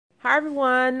Hi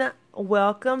everyone,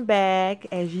 welcome back.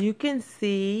 As you can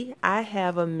see, I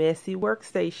have a messy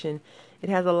workstation. It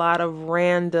has a lot of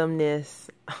randomness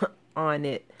on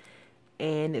it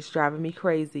and it's driving me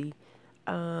crazy.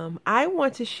 I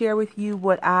want to share with you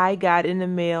what I got in the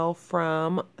mail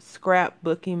from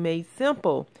Scrapbooking Made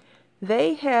Simple.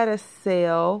 They had a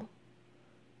sale.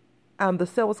 The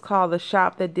sale was called The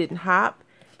Shop That Didn't Hop,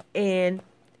 and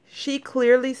she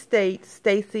clearly states,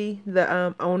 Stacy,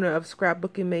 the owner of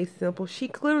Scrapbooking Made Simple, she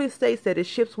clearly states that it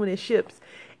ships when it ships.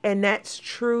 And that's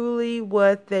truly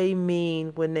what they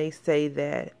mean when they say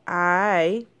that.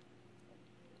 I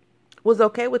was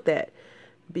okay with that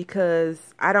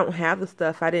because I don't have the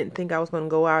stuff. I didn't think I was going to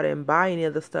go out and buy any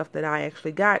of the stuff that I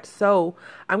actually got. So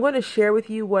I'm going to share with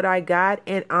you what I got.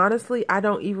 And honestly, I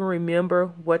don't even remember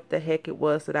what the heck it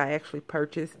was that I actually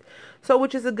purchased. So,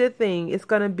 which is a good thing. It's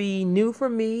going to be new for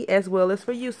me as well as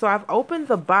for you. So I've opened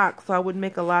the box so I wouldn't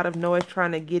make a lot of noise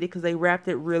trying to get it because they wrapped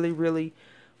it really, really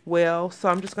well. So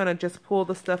I'm just going to just pull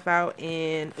the stuff out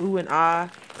and ooh and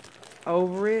ah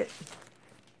over it.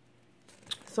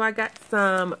 So I got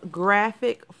some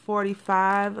graphic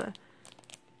 45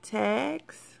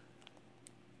 tags.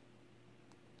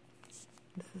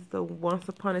 This is the Once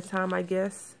Upon a Time, I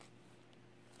guess.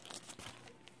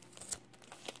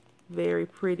 Very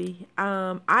pretty.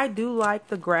 I do like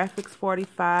the Graphics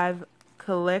 45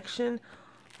 collection,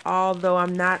 although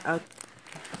I'm not a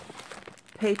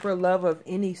paper lover of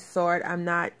any sort. I'm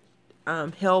not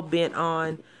hell-bent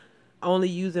on only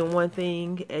using one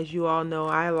thing. As you all know,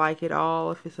 I like it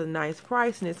all. If it's a nice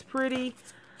price and it's pretty,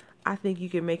 I think you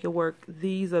can make it work.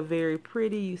 These are very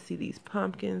pretty. You see these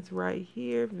pumpkins right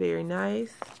here. Very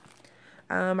nice.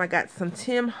 I got some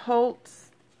Tim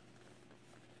Holtz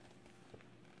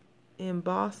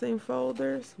embossing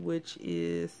folders, which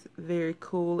is very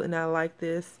cool, and I like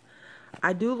this.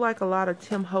 I do like a lot of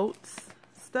Tim Holtz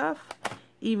stuff,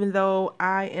 even though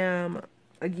I am,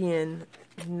 again,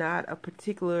 not a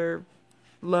particular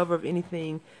lover of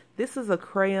anything. This is a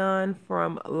crayon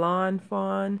from Lawn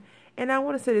Fawn, and I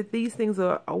want to say that these things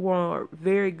were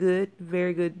very good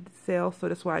sale, so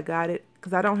that's why I got it,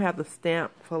 because I don't have the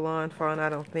stamp for Lawn Fawn, I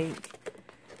don't think,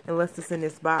 unless it's in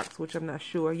this box, which I'm not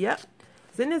sure. Yep,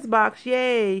 it's in this box.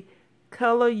 Yay!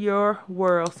 Color your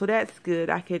world. So that's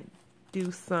good. I could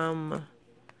do some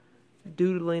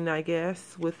doodling, I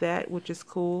guess, with that, which is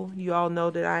cool. You all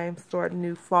know that I am starting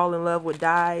to fall in love with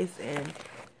dyes, and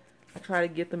I try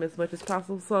to get them as much as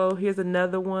possible. So here's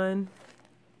another one.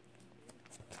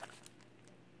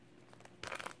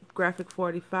 Graphic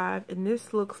 45. And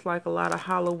this looks like a lot of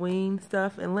Halloween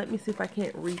stuff. And let me see if I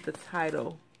can't read the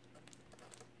title.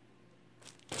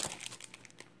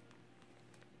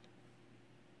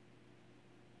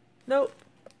 Nope.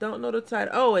 Don't know the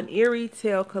title. Oh, an Eerie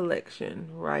Tale collection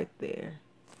right there.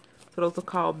 So those are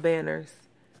called banners.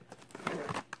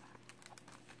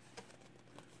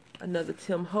 Another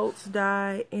Tim Holtz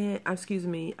die, and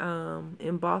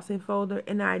embossing folder,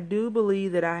 and I do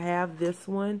believe that I have this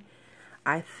one.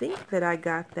 I think that I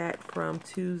got that from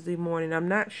Tuesday morning. I'm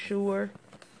not sure.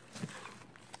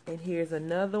 And here's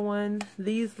another one.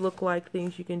 These look like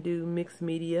things you can do mixed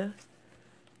media.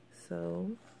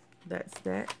 So that's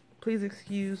that. Please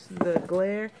excuse the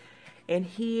glare. And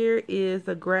here is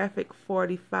a graphic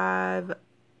 45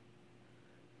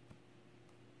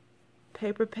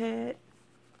 paper pad.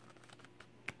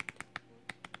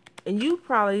 And you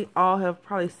probably all have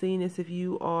seen this if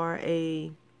you are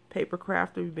a paper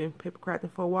crafter. You've been paper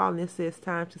crafting for a while, and this says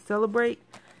time to celebrate.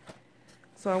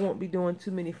 So I won't be doing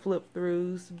too many flip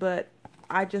throughs, but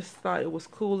I just thought it was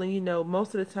cool. And you know,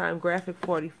 most of the time Graphic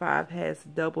 45 has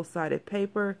double-sided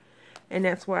paper, and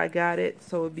that's why I got it.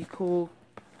 So it'd be cool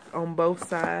on both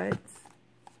sides.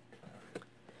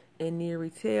 And near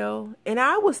retail. And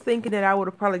I was thinking that I would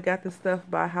have probably got this stuff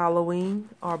by Halloween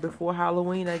or before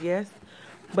Halloween, I guess.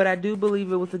 But I do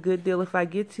believe it was a good deal. If I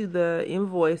get to the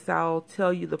invoice, I'll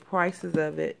tell you the prices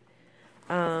of it.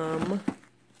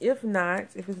 If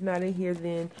it's not in here,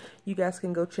 then you guys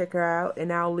can go check her out.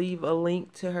 And I'll leave a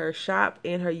link to her shop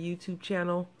and her YouTube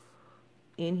channel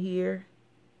in here.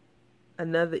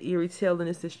 Another Eerie Tale, and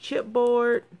this is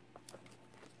chipboard.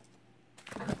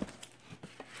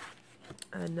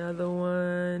 Another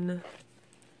one,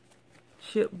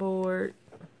 chipboard.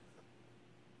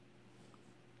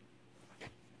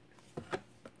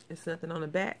 There's nothing on the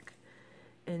back.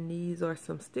 And these are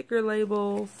some sticker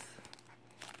labels.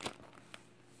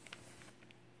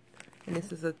 And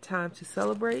this is a time to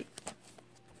celebrate.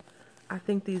 I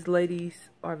think these ladies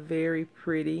are very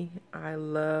pretty. I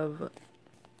love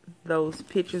those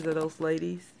pictures of those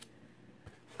ladies.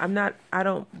 I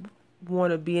don't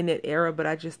want to be in that era, but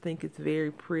I just think it's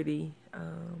very pretty.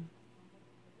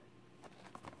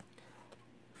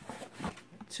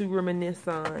 to reminisce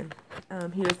on.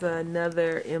 Here's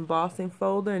another embossing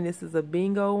folder, and this is a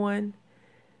bingo one.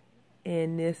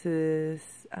 And this is,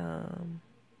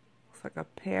 looks like a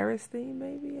Paris theme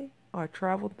maybe, or a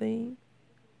travel theme.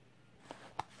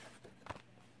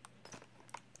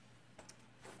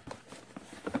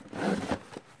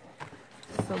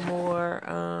 Some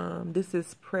more, this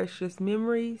is Precious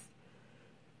Memories.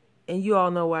 And you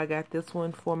all know why I got this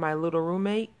one, for my little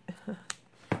roommate.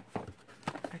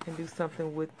 I can do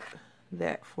something with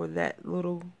that for that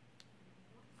little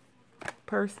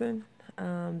person.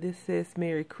 This says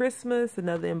Merry Christmas,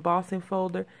 another embossing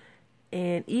folder.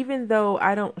 And even though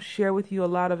I don't share with you a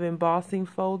lot of embossing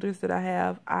folders that I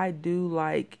have, I do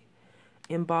like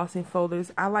embossing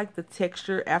folders. I like the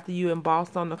texture after you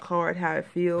emboss on the card, how it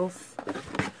feels.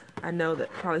 I know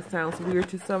that probably sounds weird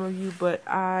to some of you, but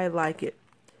I like it.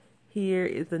 Here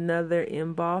is another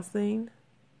embossing.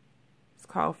 It's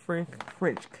called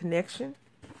French Connection.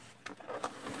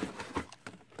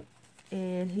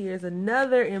 And here's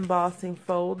another embossing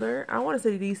folder. I want to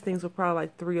say these things were probably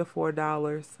like $3 or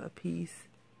 $4 a piece.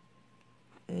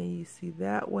 And you see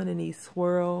that one and these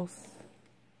swirls.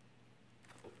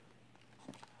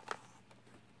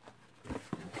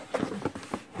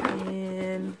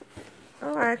 And,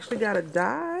 oh, I actually got a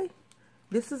die.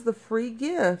 This is the free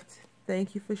gift.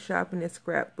 Thank you for shopping at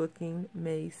Scrapbooking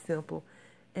Made Simple.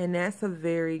 And that's a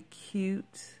very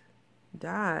cute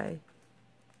die.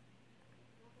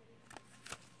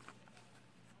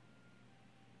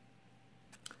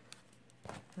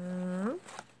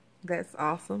 That's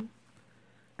awesome.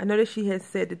 I noticed she had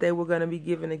said that they were going to be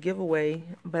giving a giveaway,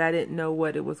 but I didn't know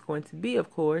what it was going to be, of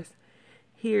course.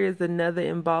 Here is another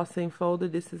embossing folder.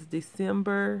 This is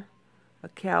December, a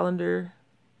calendar.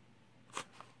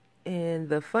 And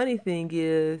the funny thing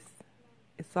is,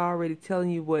 it's already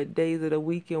telling you what days of the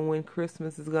week and when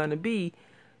Christmas is going to be.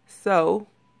 So,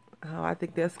 I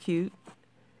think that's cute.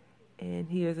 And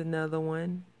here's another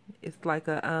one. It's like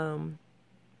a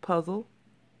puzzle.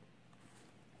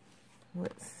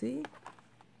 Let's see.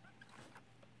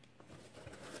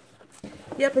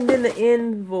 Yep, and then the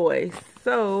invoice.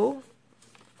 So,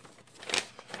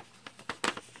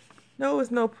 no, there's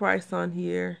no price on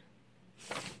here.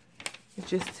 It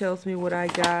just tells me what I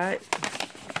got.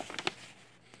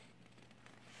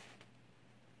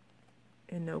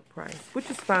 And no price, which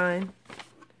is fine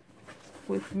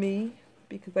with me,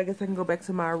 because I guess I can go back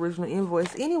to my original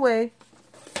invoice. Anyway,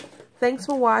 thanks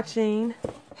for watching.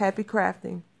 Happy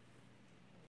crafting.